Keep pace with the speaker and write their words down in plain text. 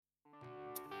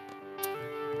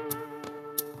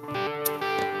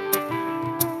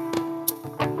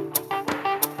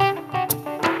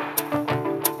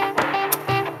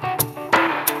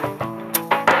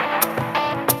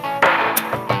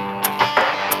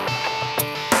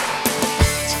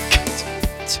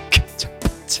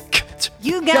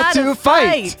You got to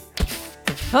fight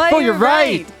for your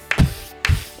right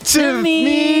to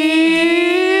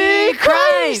meet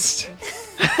Christ.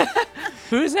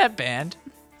 Who's that band?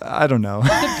 I don't know.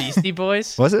 The Beastie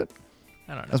Boys? Was it?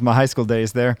 I don't That know. was my high school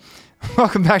days there.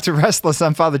 Welcome back to Restless.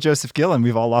 I'm Father Joseph Gill, and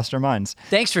we've all lost our minds.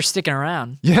 Thanks for sticking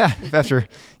around. Yeah, after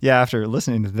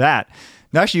listening to that.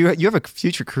 Now, actually, you have a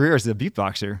future career as a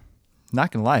beatboxer. Not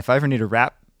gonna lie, if I ever need a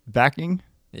rap backing,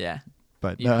 Yeah.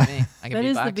 but You know me. I can That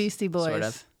is the beatbox, Beastie Boys. Sort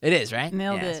of. It is, right?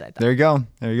 Nailed Yeah, it. that's what I thought.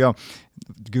 there you go.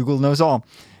 Google knows all.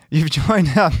 You've joined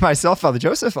myself, Father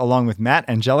Joseph, along with Matt,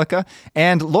 Angelica,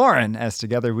 and Lauren, as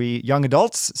together we young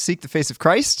adults seek the face of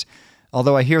Christ.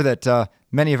 Although I hear that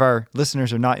many of our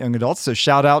listeners are not young adults, so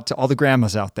shout out to all the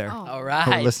grandmas out there All who are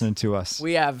right. listening to us.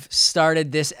 We have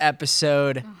started this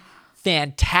episode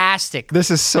fantastic. This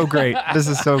is so great. This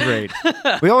is so great.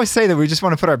 We always say that we just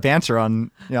want to put our banter on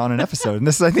an episode, and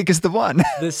this, I think, is the one.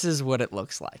 This is what it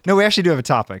looks like. No, we actually do have a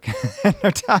topic.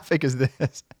 Our topic is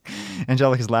this.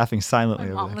 Angelica's laughing silently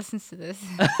My over mom there. listens to this.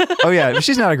 Oh, yeah.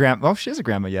 She's not a grandma. Oh, she is a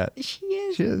grandma yet. She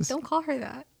is. She is. Don't call her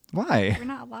that. Why? You're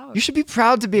not allowed. You should be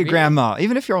proud to be a Really? grandma,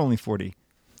 even if you're only 40.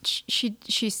 She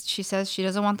says she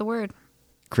doesn't want the word,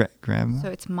 Grandma? so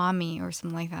it's mommy or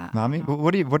something like that. Mommy?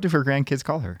 What do her grandkids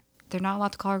call her? They're not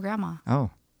allowed to call her grandma.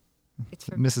 Oh, It's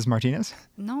for Mrs. Martinez?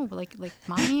 no, like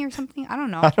mommy or something. I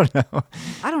don't know. I don't know.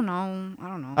 I don't know. I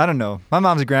don't know. I don't know. My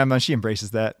mom's a grandma, and she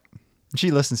embraces that.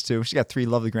 She listens too. She's got 3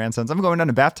 lovely grandsons. I'm going down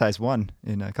to baptize one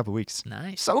in a couple weeks.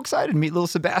 Nice. So excited to meet little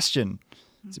Sebastian.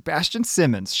 Sebastian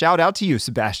Simmons. Shout out to you,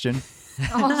 Sebastian.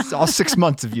 It's all 6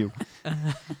 months of you.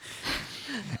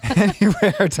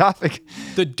 Anyway, our topic.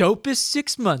 The dopest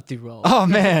 6-month-year-old. Oh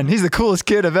man, he's the coolest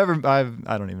kid I've ever. I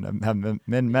don't even haven't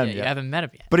met him Yeah, yet. you haven't met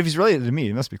him yet. But if he's related to me,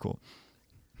 he must be cool.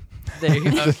 There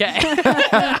you go. Okay.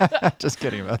 Just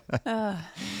kidding about that.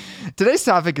 Today's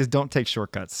topic is don't take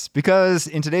shortcuts, because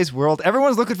in today's world,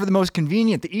 everyone's looking for the most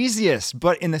convenient, the easiest.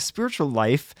 But in the spiritual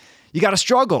life, you got to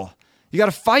struggle. You got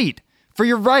to fight for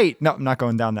your right. No, I'm not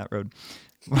going down that road.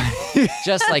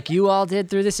 Just like you all did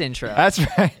through this intro. That's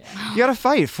right. You got to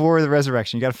fight for the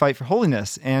resurrection. You got to fight for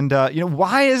holiness. And,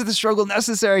 why is the struggle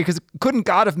necessary? Because couldn't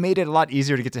God have made it a lot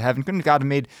easier to get to heaven? Couldn't God have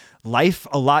made life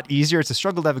a lot easier? It's a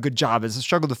struggle to have a good job. It's a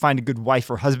struggle to find a good wife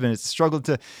or husband. It's a struggle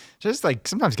to just like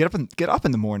sometimes get up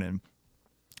in the morning.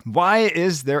 Why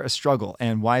is there a struggle,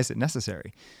 and why is it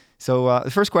necessary? So the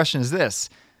first question is this.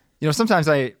 Sometimes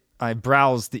I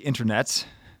browse the internet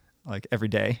like every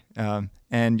day,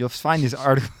 and you'll find these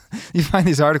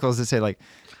articles that say like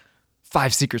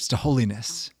 5 secrets to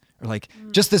holiness, or like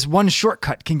just this one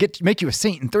shortcut can make you a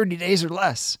saint in 30 days or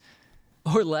less.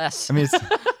 Or less. I mean,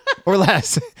 or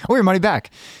less, or your money back.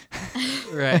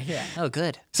 Right. Yeah. Oh,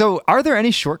 good. So are there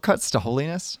any shortcuts to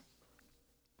holiness?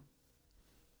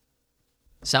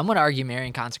 Some would argue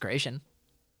Marian consecration,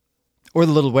 Or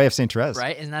the little way of Saint Therese?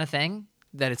 right? Isn't that a thing?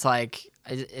 That it's like,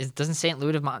 doesn't St.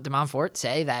 Louis de Montfort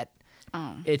say that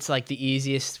Oh. it's like the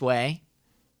easiest way,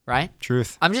 right?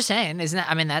 Truth. I'm just saying, isn't that?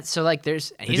 I mean, that's so like he's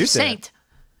do a say that. saint.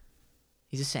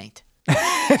 He's a saint.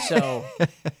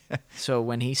 So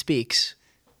when he speaks,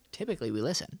 typically we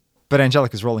listen. But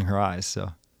Angelica's rolling her eyes,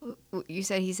 so. You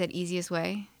said he said easiest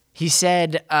way, He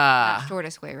said, not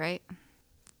shortest way, right?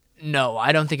 no,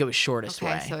 I don't think it was shortest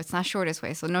Okay, way. so it's not shortest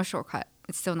way, so no shortcut.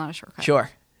 It's still not a shortcut. Sure.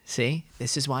 See,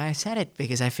 this is why I said it,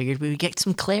 because I figured we would get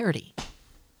some clarity.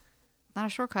 Not a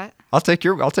shortcut, I'll take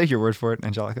your word for it,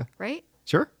 Angelica. right?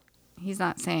 Sure. He's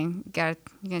not saying you're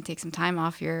gonna take some time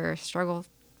off your struggle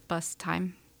bus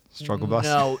time. Struggle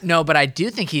bus. No, but I do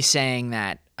think he's saying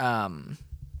that, A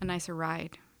nicer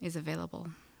ride is available.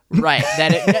 right?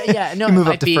 Yeah, no, You move it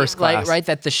up might to be first class. like, right?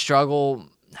 That the struggle.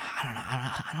 I don't know.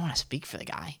 I don't want to speak for the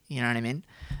guy. You know what I mean?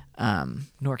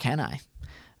 Nor can I.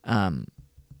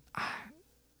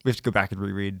 We have to go back and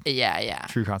reread. Yeah.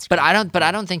 True consecration. But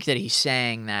I don't think that he's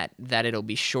saying that it'll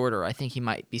be shorter. I think he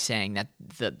might be saying that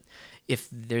if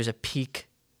there's a peak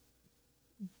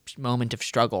moment of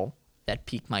struggle, that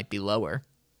peak might be lower.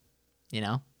 You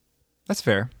know? That's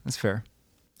fair.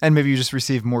 And maybe you just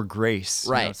receive more grace.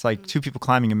 Right. It's like 2 people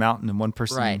climbing a mountain, and one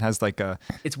person Right. has like a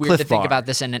It's weird Cliff to think bar. about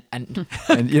this and and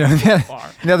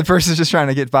the other person's just trying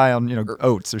to get by on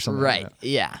oats or something. right. Like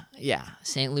that. Yeah.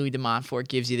 St. Louis de Montfort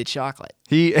gives you the chocolate.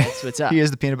 That's what's up. He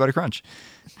is the peanut butter crunch.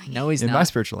 No, he's In not. my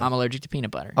spiritual life. I'm allergic to peanut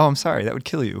butter. Oh, I'm sorry. That would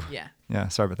kill you. Yeah. Yeah.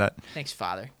 Sorry about that. Thanks,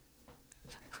 Father.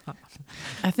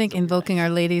 I think invoking Our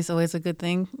Lady is always a good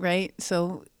thing, right?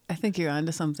 So I think you're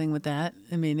onto something with that.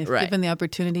 I mean, if Right. given the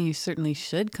opportunity, you certainly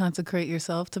should consecrate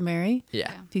yourself to Mary,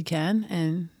 Yeah. if you can,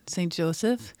 and Saint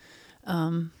Joseph.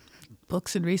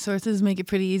 Books and resources make it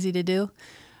pretty easy to do.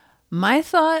 My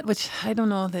thought, which I don't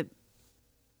know that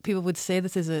people would say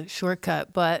this is a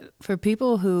shortcut, but for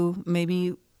people who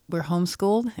maybe were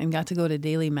homeschooled and got to go to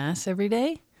daily mass every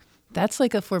day, that's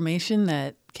like a formation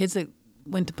that kids that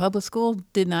went to public school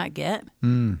did not get.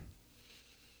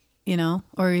 You know,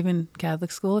 or even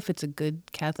Catholic school, if it's a good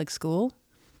Catholic school,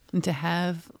 and to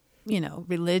have, you know,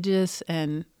 religious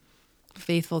and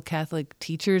faithful Catholic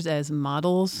teachers as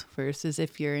models versus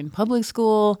if you're in public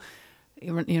school,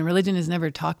 you know, religion is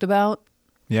never talked about.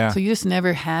 Yeah. So you just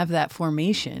never have that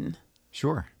formation.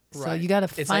 Sure. So Right. you got to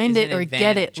It's find it's it an or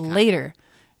get it advantage, kind of. later.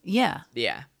 Yeah.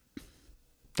 Yeah.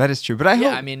 That is true. But I hope.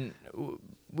 Yeah, I mean,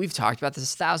 we've talked about this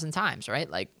 1,000 times, right?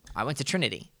 Like, I went to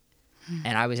Trinity,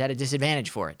 and I was at a disadvantage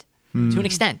for it to an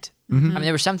extent. I mean,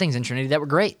 there were some things in Trinity that were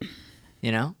great,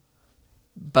 you know?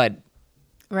 But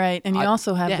Right. And you I-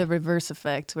 also have yeah. the reverse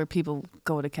effect where people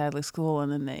go to Catholic school and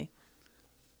then they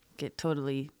get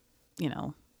totally, you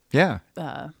know, yeah.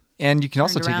 And you can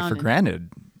also turned take it around for and- granted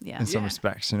yeah, in some Yeah.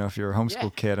 respects. You know, if you're a homeschool Yeah.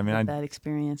 kid. I mean, I bad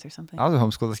experience or something. was a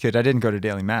homeschooled kid. I didn't go to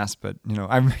daily mass, but you know,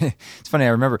 it's funny. I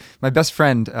remember my best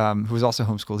friend, who was also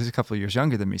homeschooled. He's a couple of years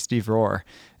younger than me, Steve Rohr.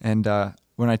 And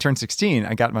when I turned 16,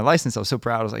 I got my license. I was so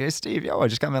proud. I was like, "Hey, Steve, I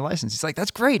just got my license." He's like,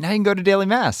 "That's great. Now you can go to daily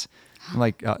mass." I'm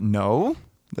like, "No,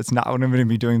 that's not what I'm going to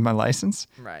be doing with my license."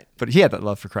 right. But he had that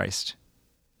love for Christ.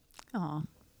 Oh,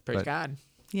 Praise But- God.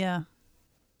 yeah.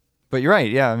 But you're right.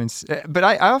 Yeah. I mean, but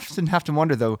I often have to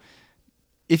wonder though,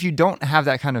 if you don't have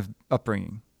that kind of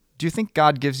upbringing, do you think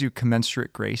God gives you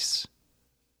commensurate grace?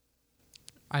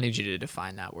 I need you to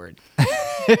define that word.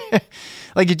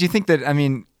 Like, do you think that, I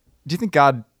mean, do you think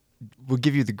God will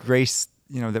give you the grace,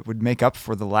 you know, that would make up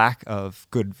for the lack of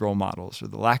good role models or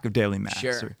the lack of daily mass?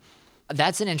 Sure. Or,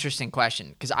 That's an interesting question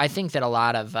because I think that a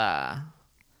lot of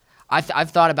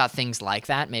I've thought about things like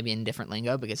that, maybe in different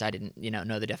lingo because I didn't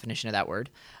know the definition of that word.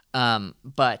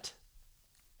 But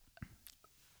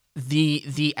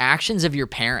the actions of your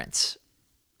parents,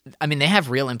 I mean, they have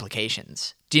real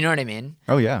implications. Do you know what I mean?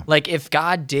 oh, yeah. Like if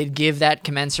God did give that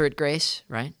commensurate grace,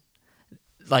 right?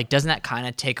 Like doesn't that kind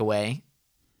of take away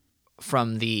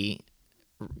from the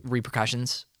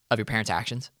repercussions of your parents'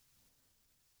 actions?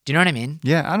 Do you know what I mean?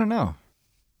 Yeah, I don't know.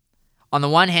 On the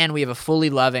one hand, we have a fully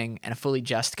loving and a fully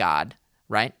just God,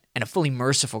 right? And a fully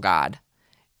merciful God.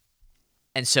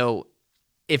 And so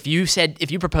if you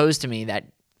proposed to me that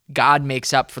God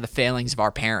makes up for the failings of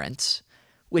our parents,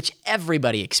 which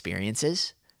everybody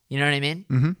experiences, you know what I mean?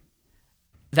 Mhm.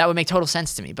 That would make total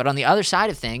sense to me. But on the other side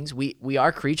of things, we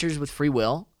are creatures with free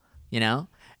will, you know?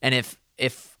 And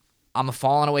if I'm a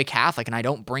fallen away Catholic and I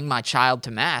don't bring my child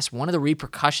to mass, one of the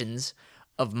repercussions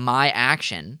of my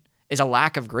action is a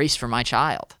lack of grace for my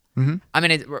child. Mm-hmm. I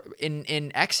mean,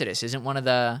 in Exodus, isn't one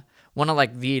of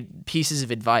like the pieces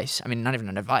of advice? I mean, not even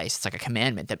an advice; it's like a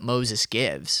commandment that Moses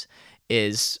gives: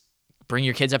 is bring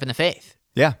your kids up in the faith.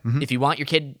 Yeah. Mhm. If you want your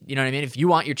kid, you know what I mean. If you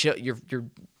want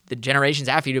the generations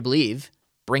after you to believe,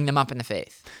 bring them up in the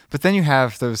faith. But then you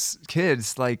have those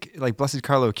kids like Blessed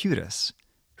Carlo Acutis,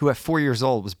 who at 4 years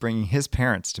old was bringing his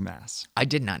parents to mass. I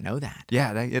did not know that.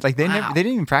 Yeah, they Wow.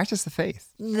 didn't even practice the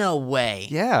faith. No way.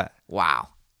 Yeah. Wow.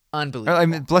 Unbelievable. I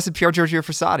mean, Blessed Pier Giorgio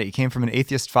Frassati came from an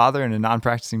atheist father and a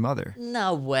non-practicing mother.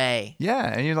 No way. Yeah,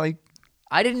 and you're like,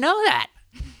 I didn't know that.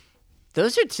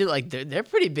 Those are two like they're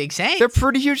pretty big saints. they're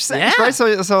pretty huge saints, Yeah. right?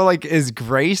 So like, is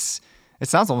grace? It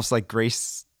sounds almost like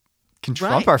grace can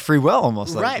trump Right. our free will,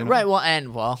 almost. Like, right, you know?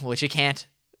 right. Which you can't.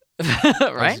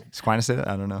 Right? Is Aquinas say that?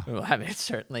 I don't know. Well, I mean, it's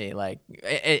certainly like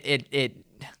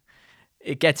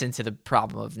it gets into the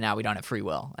problem of now we don't have free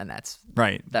will, and that's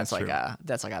Right. that's like true. a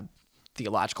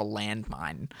theological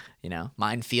landmine,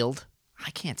 minefield. I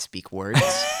can't speak words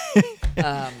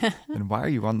And why are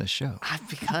you on the show?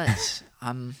 because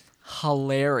I'm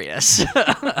hilarious.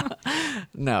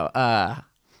 No,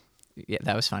 yeah,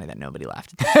 that was funny that nobody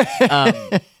laughed.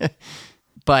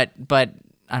 But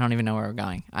I don't even know where we're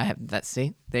going. I have that.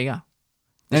 See, there you go.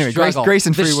 The Anyway, struggle. grace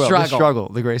and The free will. struggle. The struggle.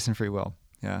 The grace and free will.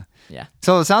 Yeah. Yeah.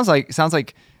 So it sounds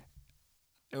like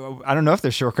I don't know if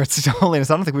there's shortcuts to holiness.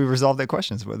 I don't think we've resolved that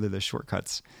question, is whether there's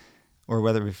shortcuts or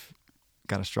whether we've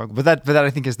got to struggle. But that I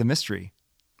think is the mystery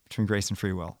between grace and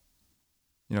free will.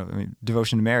 You know, I mean,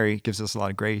 devotion to Mary gives us a lot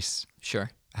of grace.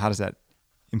 Sure. How does that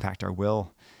impact our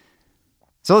will?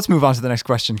 So let's move on to the next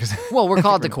question. Well, we're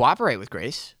called to cooperate with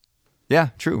grace. Yeah,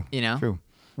 true. You know? True.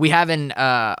 We haven't.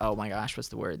 Oh my gosh, what's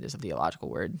the word? There's a theological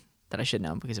word that I should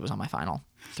know because it was on my final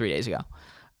 3 days ago.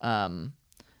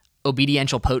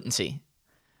 Obediential potency.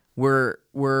 We're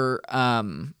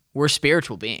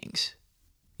spiritual beings.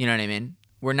 You know what I mean?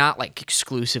 We're not like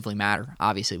exclusively matter.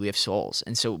 Obviously, we have souls,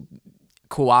 and so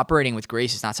cooperating with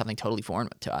grace is not something totally foreign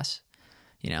to us.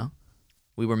 You know,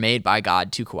 we were made by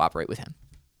God to cooperate with Him.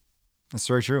 That's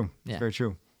very true. Yeah. Very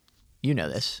true. You know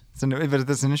this. But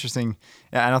that's an interesting.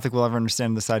 I don't think we'll ever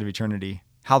understand the side of eternity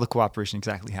how the cooperation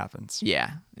exactly happens.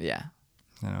 Yeah.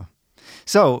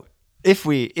 So if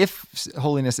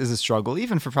holiness is a struggle,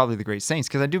 even for probably the great saints,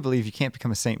 because I do believe you can't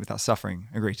become a saint without suffering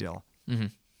a great deal.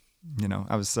 Mm-hmm.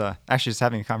 I was actually just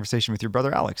having a conversation with your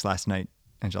brother Alex last night,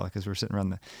 Angelica, as we were sitting around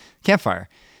the campfire,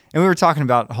 and we were talking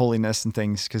about holiness and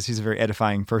things because he's a very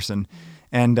edifying person,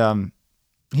 and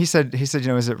he said, is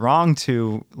it wrong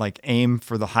to like aim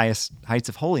for the highest heights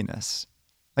of holiness?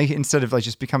 Like instead of like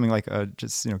just becoming like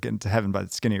getting to heaven by the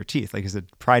skin of your teeth, like is it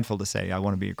prideful to say I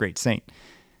want to be a great saint?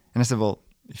 And I said, well,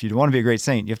 if you want to be a great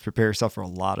saint, you have to prepare yourself for a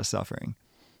lot of suffering,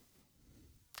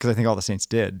 because I think all the saints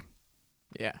did.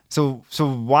 Yeah. So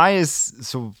why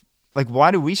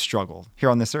do we struggle here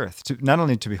on this earth to not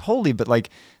only to be holy, but like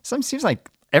seems like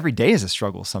every day is a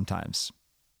struggle sometimes.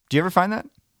 Do you ever find that?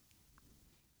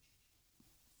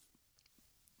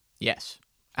 Yes,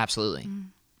 absolutely.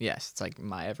 Yes, it's like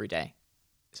my everyday.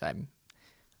 So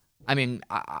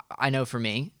I know for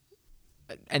me,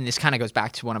 and this kind of goes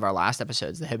back to one of our last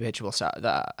episodes, the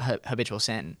habitual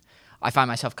sin. I find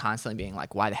myself constantly being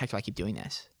like, why the heck do I keep doing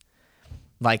this?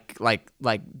 Like,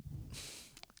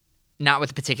 not with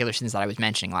the particular sins that I was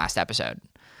mentioning last episode.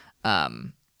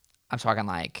 I'm talking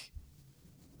like,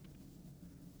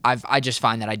 I just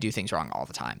find that I do things wrong all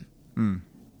the time.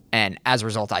 And as a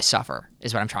result, I suffer,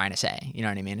 is what I'm trying to say. You know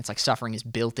what I mean? It's like suffering is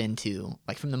built into,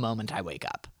 like, from the moment I wake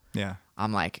up. Yeah.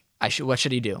 I'm like, what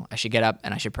should you do? I should get up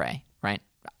and I should pray, right?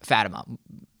 Fatima,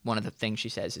 one of the things she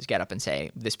says is get up and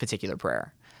say this particular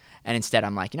prayer. And instead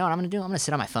I'm like, you know what I'm going to do? I'm going to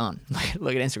sit on my phone,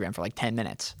 look at Instagram for like 10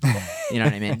 minutes. You know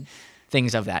what I mean?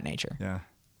 Things of that nature. Yeah.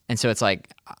 And so it's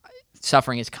like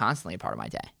suffering is constantly a part of my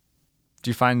day. Do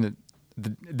you find that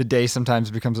the day sometimes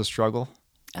becomes a struggle?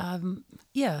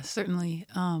 Yeah, certainly.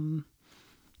 I'm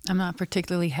not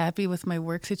particularly happy with my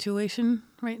work situation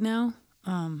right now.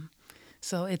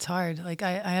 So it's hard. Like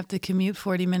I have to commute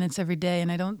 40 minutes every day,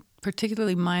 and I don't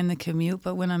particularly mind the commute,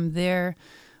 but when I'm there,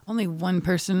 only one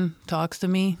person talks to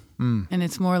me, and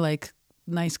it's more like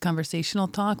nice conversational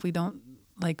talk. We don't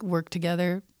like work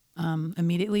together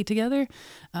immediately together.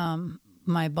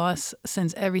 My boss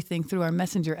sends everything through our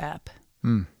messenger app.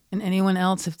 And anyone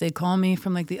else, if they call me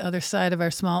from like the other side of our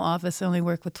small office, I only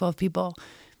work with 12 people,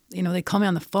 they call me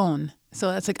on the phone. So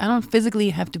that's like, I don't physically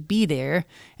have to be there.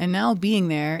 And now being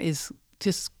there is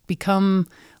just become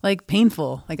like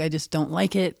painful. Like I just don't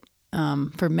like it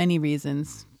for many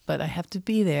reasons, but I have to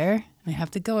be there. I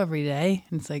have to go every day.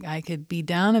 And it's like, I could be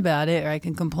down about it, or I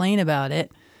can complain about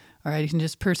it, or I can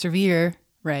just persevere.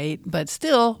 Right. But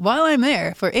still, while I'm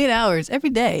there for 8 hours every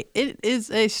day, it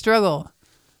is a struggle.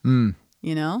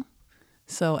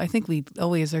 So I think we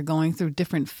always are going through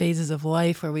different phases of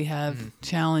life where we have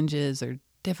challenges or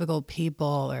difficult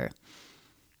people, or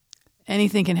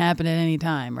anything can happen at any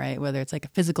time, right? Whether it's like a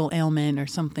physical ailment or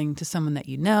something to someone that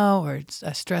you know, or it's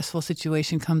a stressful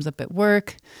situation comes up at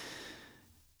work.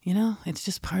 It's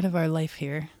just part of our life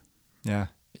here. Yeah.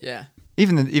 Yeah.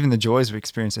 Even the joys we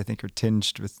experience, I think, are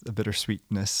tinged with a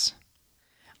bittersweetness.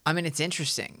 I mean, it's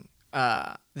interesting.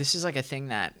 This is like a thing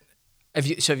that, if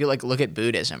you like look at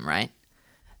Buddhism, right?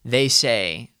 They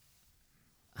say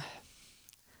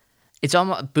it's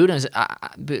almost Buddhism.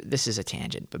 This is a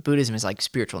tangent, but Buddhism is like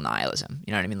spiritual nihilism.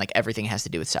 You know what I mean? Like everything has to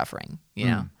do with suffering. You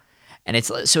know, and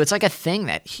it's like a thing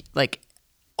that like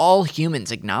all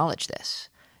humans acknowledge this.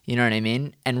 You know what I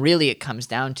mean? And really, it comes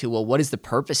down to, well, what is the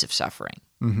purpose of suffering?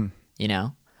 You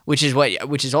know, which is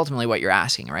ultimately what you're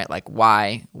asking, right? Like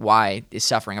why is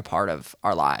suffering a part of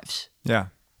our lives? Yeah.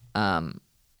 And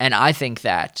I think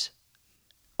that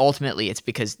ultimately it's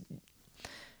because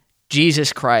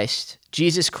Jesus Christ's,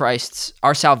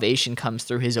 our salvation comes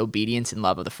through his obedience and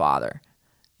love of the Father,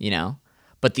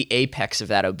 but the apex of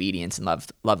that obedience and love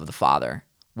of the Father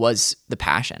was the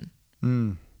passion,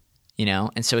 and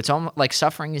so it's almost like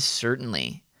suffering is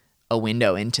certainly a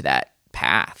window into that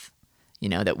path,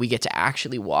 that we get to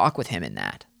actually walk with him in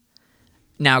that.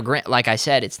 Now, like I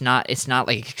said, it's not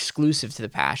like exclusive to the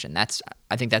passion.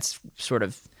 I think that's sort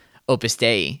of Opus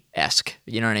Dei-esque,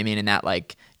 you know what I mean? In that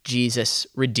like Jesus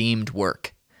redeemed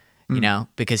work,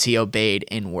 because he obeyed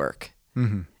in work.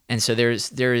 And so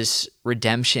there's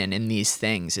redemption in these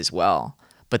things as well.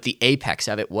 But the apex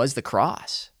of it was the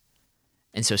cross.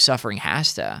 And so suffering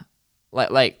has to,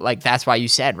 like that's why you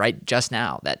said, right, just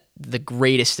now, that the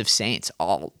greatest of saints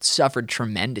all suffered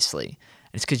tremendously.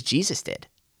 And it's because Jesus did.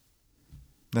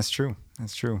 That's true.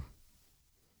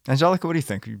 Angelica, what do you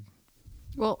think?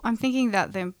 Well, I'm thinking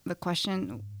that the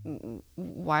question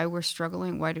why we're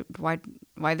struggling,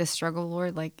 why this struggle,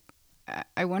 Lord, like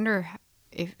I wonder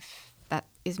if that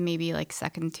is maybe like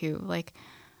second to like,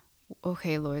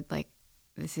 okay, Lord, like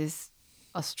this is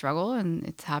a struggle and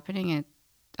it's happening, and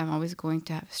I'm always going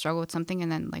to struggle with something,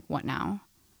 and then like, what now?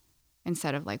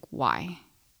 Instead of like, why?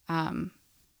 And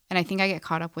I think I get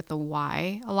caught up with the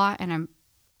why a lot. And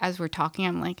as we're talking,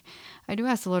 I'm like, I do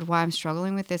ask the Lord why I'm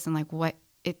struggling with this and like what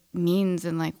it means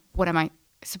and like, what am I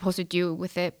supposed to do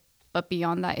with it? But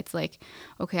beyond that, it's like,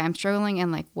 okay, I'm struggling,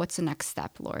 and like, what's the next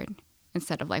step, Lord?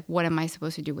 Instead of like, what am I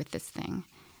supposed to do with this thing?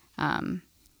 And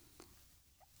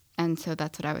so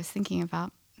that's what I was thinking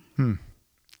about.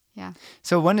 Yeah.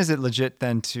 So when is it legit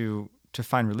then to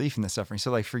find relief in the suffering? So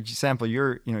like, for example,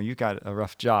 you got a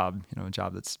rough job, a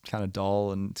job that's kind of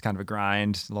dull and it's kind of a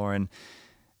grind, Lauren.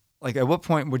 Like, at what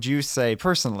point would you say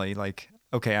personally, like,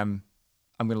 okay, I'm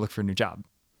going to look for a new job?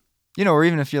 Or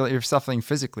even if you're suffering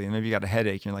physically and maybe you got a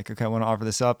headache, and you're like, okay, I want to offer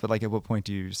this up. But like, at what point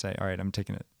do you say, all right, I'm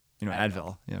taking it,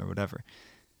 Advil, or whatever?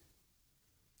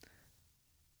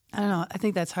 I don't know. I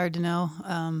think that's hard to know.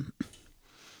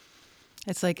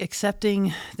 It's like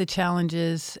accepting the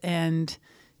challenges and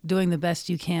doing the best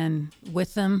you can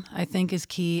with them, I think, is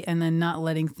key. And then not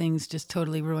letting things just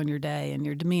totally ruin your day, and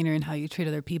your demeanor and how you treat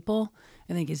other people,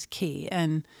 I think, is key.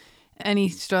 And any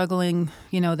struggling,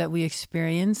 that we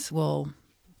experience will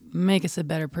make us a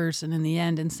better person in the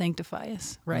end and sanctify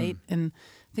us, right? And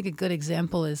I think a good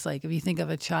example is like, if you think of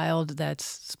a child that's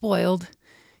spoiled,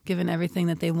 given everything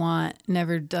that they want,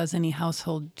 never does any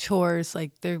household chores,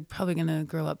 like they're probably going to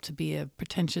grow up to be a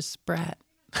pretentious brat,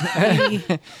 maybe,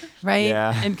 right?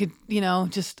 Yeah. And could,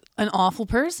 just an awful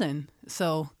person.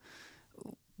 So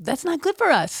that's not good for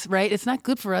us, right? It's not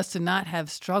good for us to not have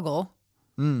struggle,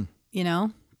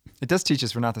 It does teach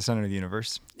us we're not the center of the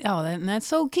universe. Oh, and that's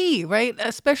so key, right?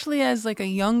 Especially as like a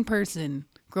young person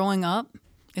growing up,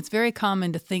 it's very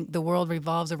common to think the world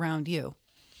revolves around you.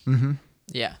 Mm-hmm.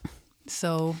 Yeah.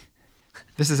 So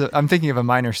I'm thinking of a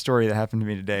minor story that happened to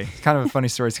me today. It's kind of a funny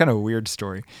story. It's kind of a weird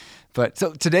story. But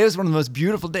so today was one of the most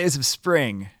beautiful days of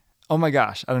spring. Oh my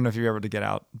gosh. I don't know if you were able to get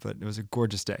out, but it was a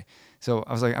gorgeous day. So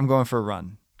I was like, I'm going for a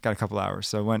run. Got a couple hours.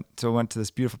 So I went to this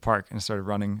beautiful park and I started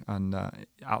running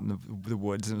out in the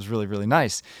woods. And it was really, really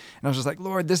nice. And I was just like,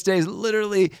 Lord, this day is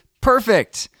literally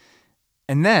perfect.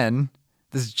 And then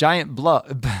this giant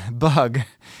bug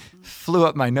flew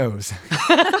up my nose.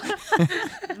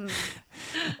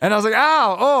 And I was like,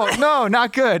 ow, oh, no,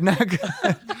 not good, not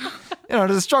good.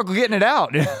 There's a struggle getting it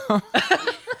out,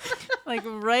 like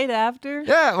right after?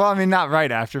 Yeah, well, I mean, not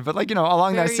right after, but like,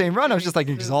 along that Very, same run, I was very just like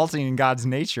soon. exalting in God's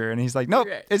nature. And he's like, nope,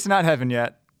 it's not heaven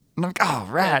yet. And I'm like, oh,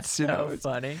 rats, That's so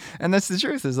funny. And that's the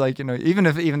truth is like, even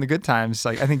the good times,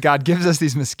 like I think God gives us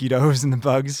these mosquitoes and the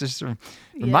bugs just to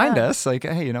remind us like,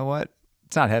 hey, you know what?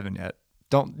 It's not heaven yet.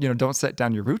 Don't set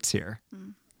down your roots here.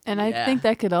 And I think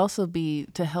that could also be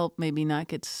to help maybe not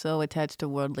get so attached to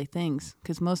worldly things,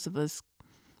 because most of us,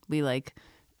 we like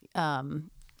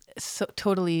so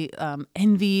totally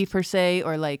envy per se,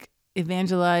 or like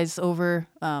evangelize over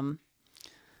the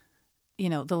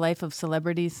life of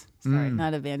celebrities. Sorry,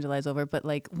 not evangelize over, but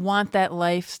like want that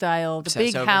lifestyle, the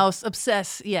Obsess big over. house,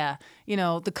 obsess. Yeah.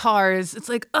 The cars. It's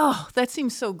like, oh, that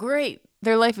seems so great.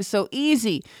 Their life is so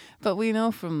easy. But we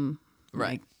know from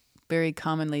like very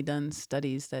commonly done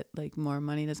studies that like more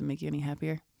money doesn't make you any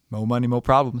happier. More money, more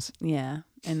problems. Yeah.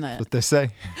 And That's what they say.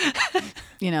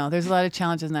 there's a lot of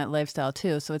challenges in that lifestyle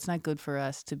too. So it's not good for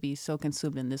us to be so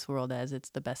consumed in this world as it's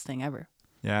the best thing ever,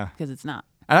 Yeah. because it's not.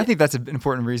 And I think that's an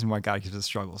important reason why God gives us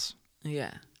struggles.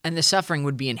 Yeah. And the suffering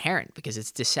would be inherent because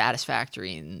it's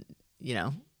dissatisfactory and,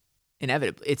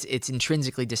 inevitable. It's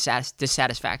intrinsically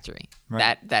dissatisfactory,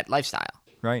 Right. that lifestyle.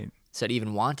 Right. So to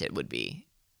even want it would be,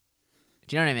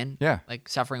 do you know what I mean? Yeah. Like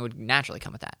suffering would naturally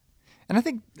come with that. And I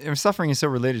think suffering is so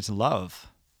related to love.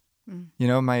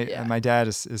 My dad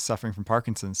is suffering from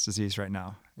Parkinson's disease right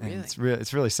now. And Really?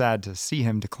 it's really sad to see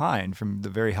him decline from the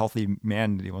very healthy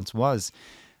man that he once was.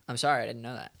 I'm sorry, I didn't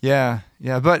know that. Yeah.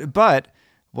 Yeah. But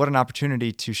what an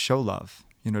opportunity to show love,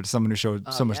 to someone who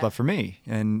showed so much yeah. love for me,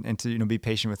 and to, be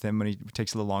patient with him when he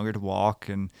takes a little longer to walk,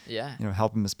 and, Yeah.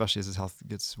 help him, especially as his health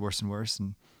gets worse and worse.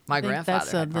 And My I think grandfather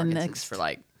that's, had the Parkinson's next- for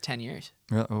like 10 years.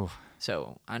 oh,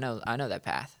 So I know that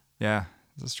path. yeah,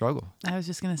 it's a struggle. I was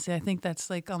just going to say, I think that's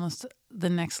like almost the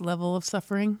next level of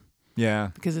suffering,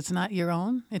 Yeah. because it's not your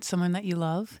own. It's someone that you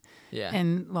love. Yeah.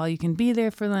 And while you can be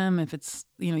there for them, if it's,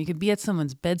 you could be at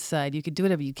someone's bedside, you could do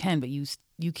whatever you can, but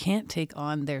you can't take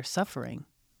on their suffering,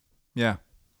 Yeah,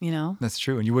 that's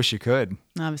true. And you wish you could.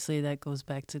 And obviously that goes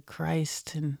back to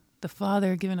Christ and the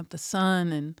Father giving up the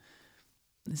Son and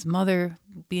his mother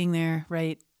being there,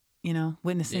 right?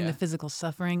 Witnessing Yeah. the physical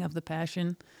suffering of the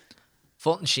Passion.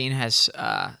 Fulton Sheen has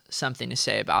something to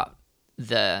say about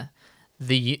the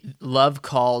love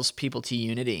calls people to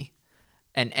unity,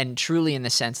 and truly in the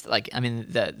sense that, like, I mean,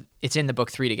 it's in the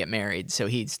book 3 to Get Married, so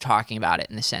he's talking about it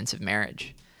in the sense of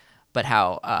marriage, but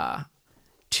how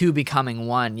two becoming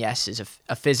one, yes, is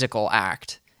a physical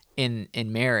act in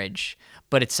marriage,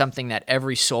 but it's something that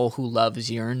every soul who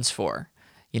loves yearns for.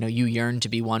 You know, you yearn to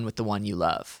be one with the one you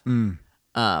love.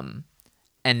 And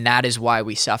that is why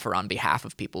we suffer on behalf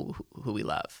of people who we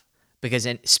love, because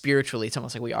spiritually, it's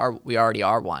almost like we already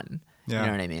are one. Yeah. You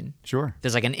know what I mean? Sure.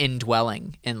 There's like an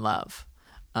indwelling in love.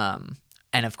 And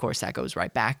of course that goes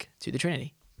right back to the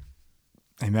Trinity.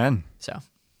 Amen. So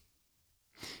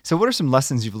what are some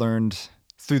lessons you've learned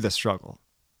through the struggle?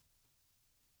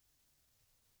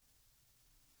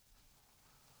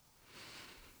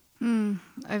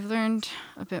 I've learned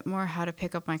a bit more how to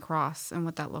pick up my cross and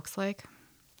what that looks like.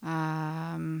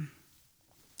 And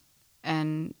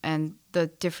the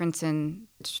difference in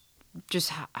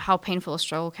just how painful a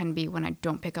struggle can be when I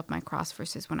don't pick up my cross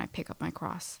versus when I pick up my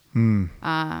cross. So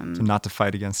not to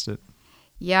fight against it.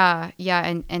 Yeah,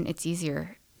 and it's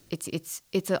easier. It's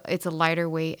a lighter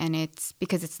weight, and it's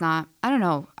because it's not. I don't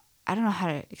know how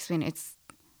to explain it. It's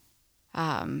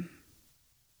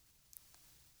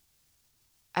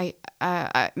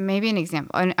I maybe an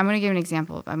example. I'm going to give an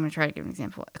example. I'm going to try to give an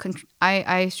example.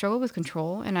 I struggle with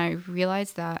control, and I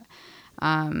realized that,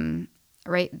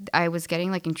 right, I was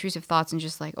getting like intrusive thoughts and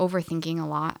just like overthinking a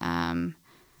lot.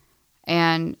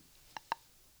 And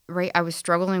right, I was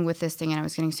struggling with this thing, and I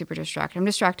was getting super distracted. I'm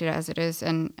distracted as it is,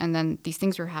 and then these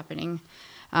things were happening.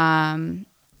 And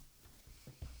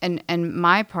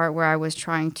my part where I was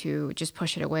trying to just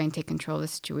push it away and take control of the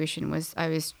situation was I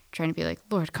was trying to be like,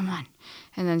 Lord, come on.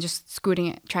 And then just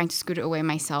trying to scoot it away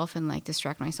myself and like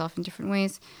distract myself in different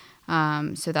ways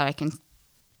so that I can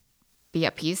be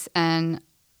at peace. And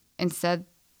instead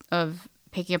of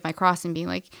picking up my cross and being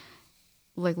like,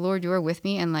 Lord, you are with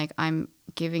me, and like I'm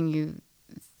giving you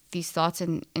these thoughts,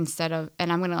 and I'm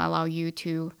going to allow you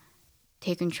to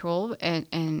take control,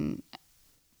 and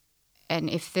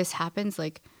if this happens,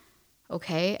 like,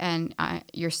 okay, and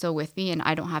you're still with me, and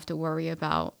I don't have to worry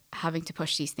about having to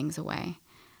push these things away,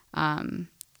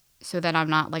 so that I'm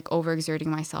not like overexerting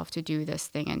myself to do this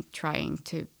thing and trying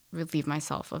to relieve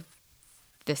myself of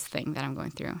this thing that I'm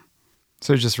going through.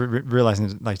 So just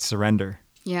realizing like surrender.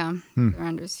 Yeah,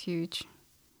 surrender is huge.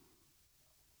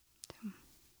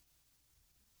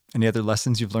 Any other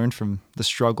lessons you've learned from the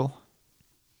struggle?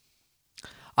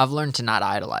 I've learned to not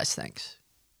idolize things.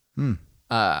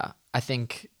 I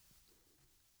think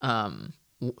some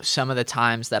of the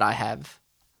times that I have,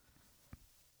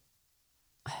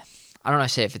 I don't know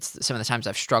say if it's some of the times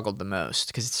I've struggled the most,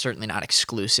 because it's certainly not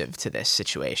exclusive to this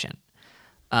situation.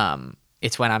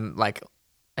 It's when I'm like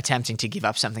attempting to give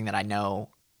up something that I know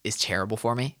is terrible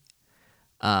for me.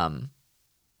 And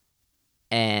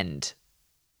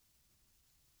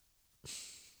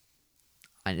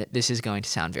this is going to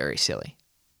sound very silly.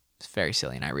 It's very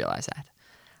silly, and I realize that.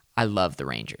 I love the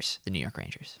Rangers, the New York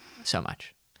Rangers, so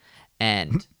much.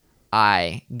 And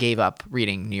I gave up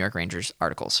reading New York Rangers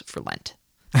articles for Lent.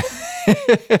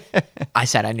 I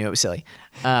said I knew it was silly.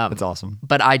 That's awesome.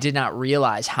 But I did not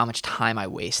realize how much time I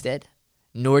wasted,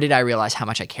 nor did I realize how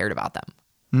much I cared about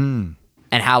them.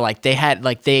 And how like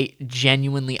they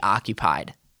genuinely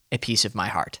occupied a piece of my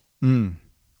heart,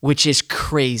 which is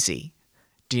crazy.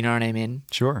 Do you know what I mean?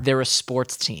 Sure. They're a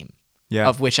sports team, Yeah.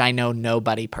 of which I know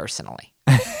nobody personally,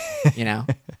 you know,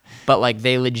 but like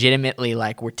they legitimately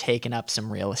like were taking up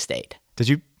some real estate. Did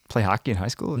you play hockey in high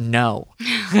school? No,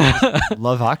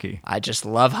 Love hockey. I just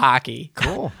love hockey.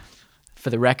 Cool. For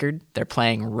the record, they're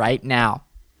playing right now.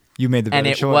 You made the better And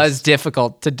it choice. was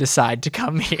difficult to decide to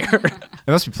come here. It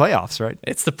must be playoffs, right?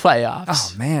 It's the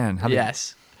playoffs. Oh man.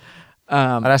 Yes.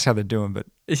 I'd ask how they're doing, but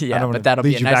I Yeah, don't but want that'll to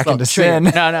be lead a you nice back little into treat. sin.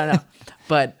 No.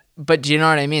 But do you know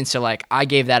what I mean? So like I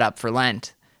gave that up for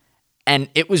Lent, and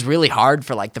it was really hard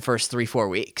for like the first 3-4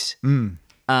 weeks.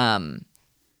 And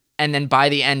then by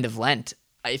the end of Lent,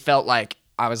 I felt like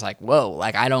I was like, whoa,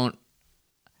 like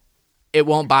it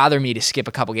won't bother me to skip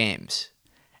a couple games.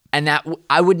 And that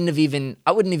I wouldn't have even,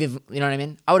 you know what I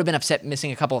mean? I would have been upset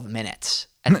missing a couple of minutes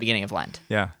at the beginning of Lent.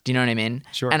 Yeah. Do you know what I mean?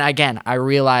 Sure. And again, I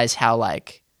realize how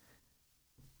like,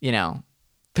 you know,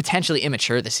 potentially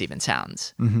immature this even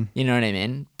sounds. You know what I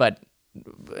mean? But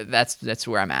that's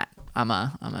where I'm at. I'm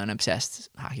an obsessed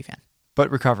hockey fan. But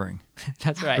recovering.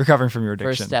 That's right. Recovering from your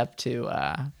addiction. First step to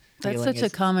That's healing such a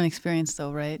is- common experience,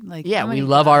 though, right? Like, Yeah, how we many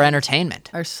love our guys entertainment.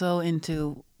 Are so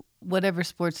into whatever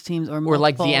sports teams or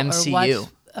like the multiple, or MCU. watch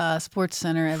Sports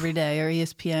Center every day, or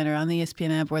ESPN, or on the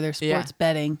ESPN app where they're Yeah. sports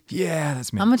betting. Yeah,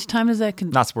 that's me. How much time does that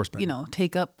Not sports betting.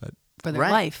 take up for their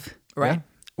Right. life? Right. Yeah.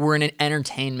 We're in an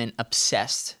entertainment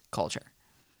obsessed culture.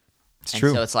 It's and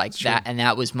true. so it's like that, and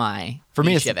that was my For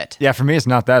me, niche it's of it. yeah. For me, it's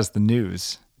not that. It's the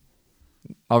news.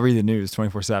 I'll read the news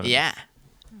 24/7. Yeah.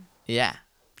 Yeah.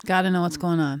 Got to know what's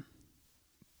going on.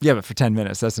 Yeah, but for 10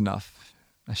 minutes, that's enough.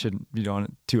 I shouldn't be doing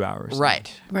it 2 hours.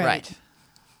 Right. Right. Right.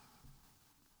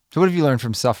 So, what have you learned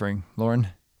from suffering, Lauren?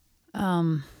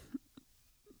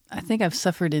 I think I've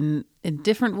suffered in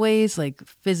different ways, like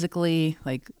physically.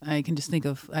 Like I can just think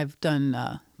of, I've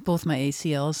done both my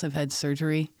ACLs. I've had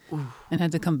surgery and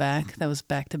had to come back. That was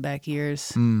back-to-back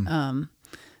years.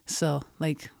 So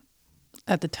like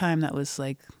at the time, that was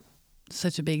like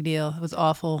such a big deal. It was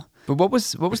awful. But what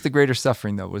was the greater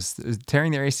suffering though? Was it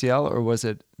tearing their ACL, or was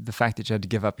it the fact that you had to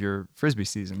give up your Frisbee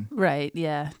season? Right.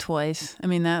 Yeah. Twice. I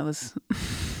mean, that was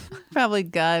probably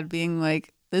God being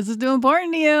like, this is too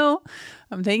important to you.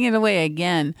 I'm taking it away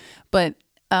again. But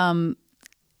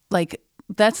like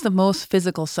that's the most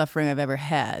physical suffering I've ever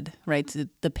had, right?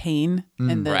 The pain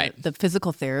and Right. the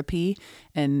physical therapy.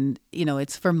 And, you know,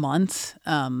 it's for months.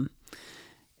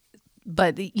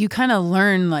 But you kind of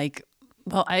learn like,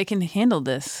 well, I can handle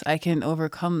this. I can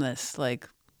overcome this. Like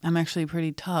I'm actually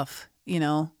pretty tough, you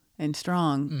know, and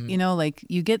strong. You know, like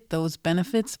you get those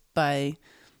benefits by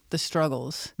the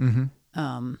struggles.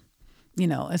 You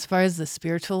know, as far as the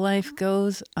spiritual life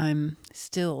goes, I'm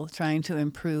still trying to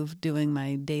improve doing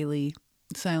my daily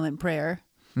silent prayer.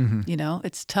 You know,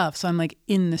 it's tough. So I'm like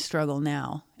in the struggle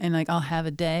now. And like I'll have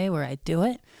a day where I do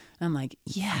it. And I'm like,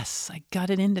 yes, I got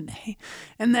it in today.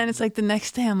 And then it's like the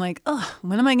next day I'm like, oh,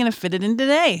 when am I going to fit it in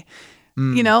today?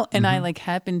 You know, and I like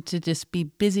happen to just be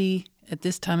busy at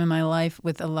this time in my life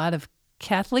with a lot of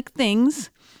Catholic things.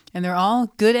 And they're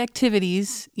all good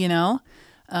activities, you know.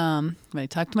 I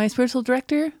talk to my spiritual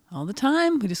director all the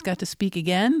time. We just got to speak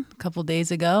again a couple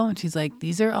days ago. And she's like,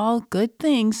 these are all good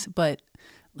things, but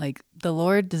like the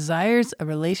Lord desires a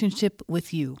relationship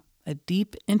with you, a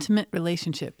deep, intimate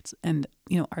relationship. And,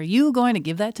 you know, are you going to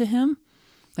give that to him?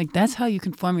 Like, that's how you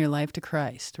conform your life to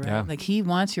Christ, right? Yeah. Like, he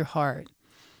wants your heart.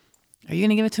 Are you going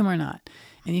to give it to him or not?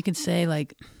 And you can say,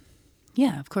 like,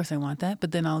 yeah, of course I want that.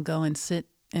 But then I'll go and sit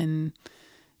and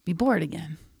be bored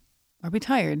again or be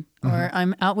tired. Or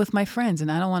I'm out with my friends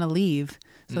and I don't want to leave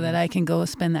so that I can go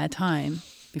spend that time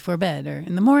before bed. Or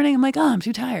in the morning, I'm like, oh, I'm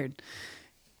too tired.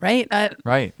 Right?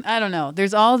 Right. I don't know.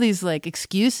 There's all these like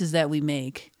excuses that we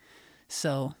make.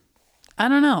 So I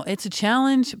don't know. It's a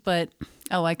challenge, but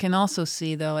I can also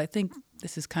see though, I think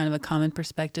this is kind of a common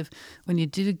perspective. When you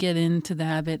do get into the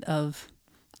habit of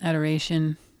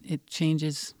adoration, it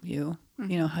changes you.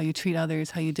 You know, how you treat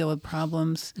others, how you deal with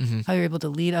problems, how you're able to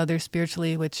lead others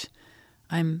spiritually, which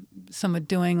I'm somewhat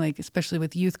doing, like especially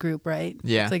with youth group, right?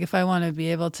 Yeah. It's like if I want to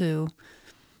be able to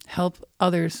help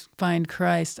others find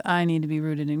Christ, I need to be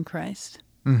rooted in Christ.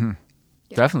 Yeah.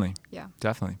 Definitely. Yeah.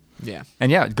 Definitely. Yeah.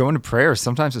 And yeah, going to prayer is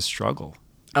sometimes a struggle.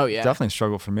 Oh yeah. Definitely a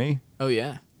struggle for me. Oh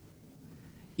yeah.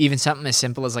 Even something as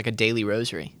simple as like a daily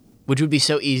rosary, which would be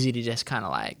so easy to just kind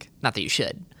of like, not that you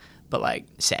should, but like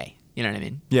say, you know what I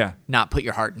mean? Yeah. Not put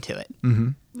your heart into it,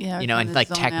 Yeah. you know, and kinda like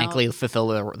zone technically out. fulfill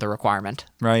the requirement,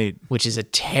 Right. which is a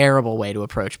terrible way to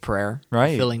approach prayer. Right.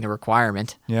 Fulfilling the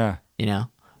requirement, Yeah. you know,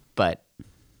 but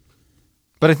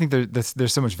But I think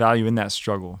there's so much value in that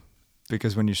struggle,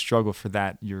 because when you struggle for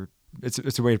that,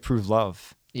 it's a way to prove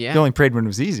love. Yeah. If you only prayed when it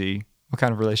was easy, what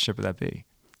kind of relationship would that be?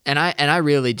 And I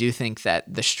really do think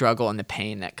that the struggle and the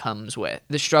pain that comes with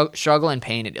the struggle and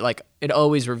pain, it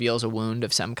always reveals a wound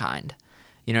of some kind.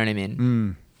 You know what I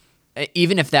mean?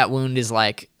 Even if that wound is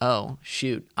like, oh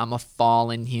shoot, I'm a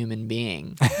fallen human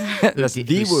being That's who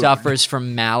the wound. suffers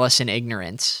from malice and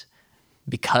ignorance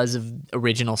because of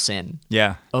original sin.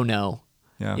 Yeah. Oh no.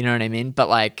 Yeah. You know what I mean? But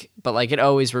like it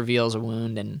always reveals a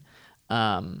wound, and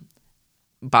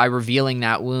by revealing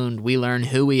that wound, we learn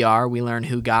who we are, we learn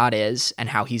who God is, and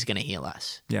how He's going to heal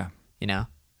us. Yeah. You know,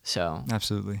 so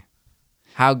Absolutely.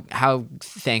 how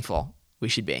thankful we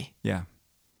should be Yeah.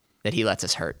 that He lets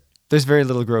us hurt. There's very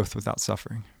little growth without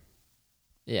suffering.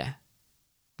 Yeah,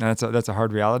 And that's a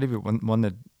hard reality, but one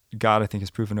that God, I think, has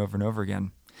proven over and over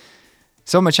again.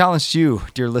 So my challenge to you,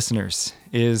 dear listeners,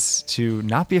 is to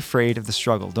not be afraid of the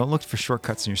struggle. Don't look for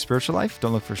shortcuts in your spiritual life.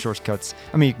 Don't look for shortcuts.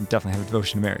 I mean, you can definitely have a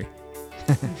devotion to Mary.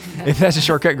 If that's a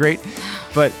shortcut, great.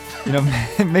 But, you know,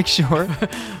 make sure.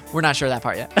 we're not sure that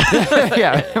part yet.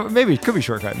 Yeah, maybe it could be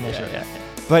shortcut. I'm not sure.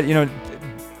 But, you know,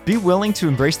 be willing to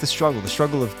embrace the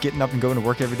struggle of getting up and going to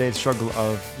work every day, the struggle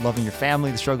of loving your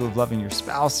family, the struggle of loving your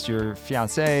spouse, your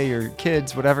fiance, your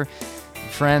kids, whatever,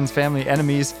 friends, family,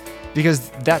 enemies, because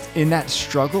that's in that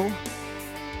struggle,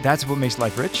 that's what makes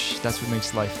life rich. That's what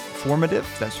makes life formative.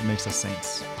 That's what makes us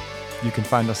saints. You can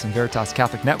find us on Veritas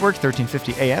Catholic Network,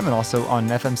 1350 AM, and also on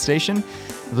an FM station.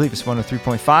 I believe it's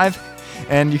 103.5.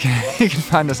 And you can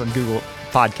find us on Google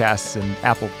Podcasts and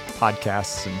Apple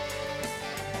Podcasts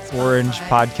and Orange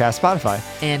Podcast, Spotify.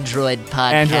 Android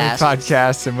Podcast. Android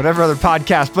Podcasts and whatever other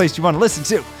podcast place you want to listen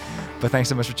to. But thanks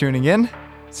so much for tuning in.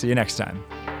 See you next time.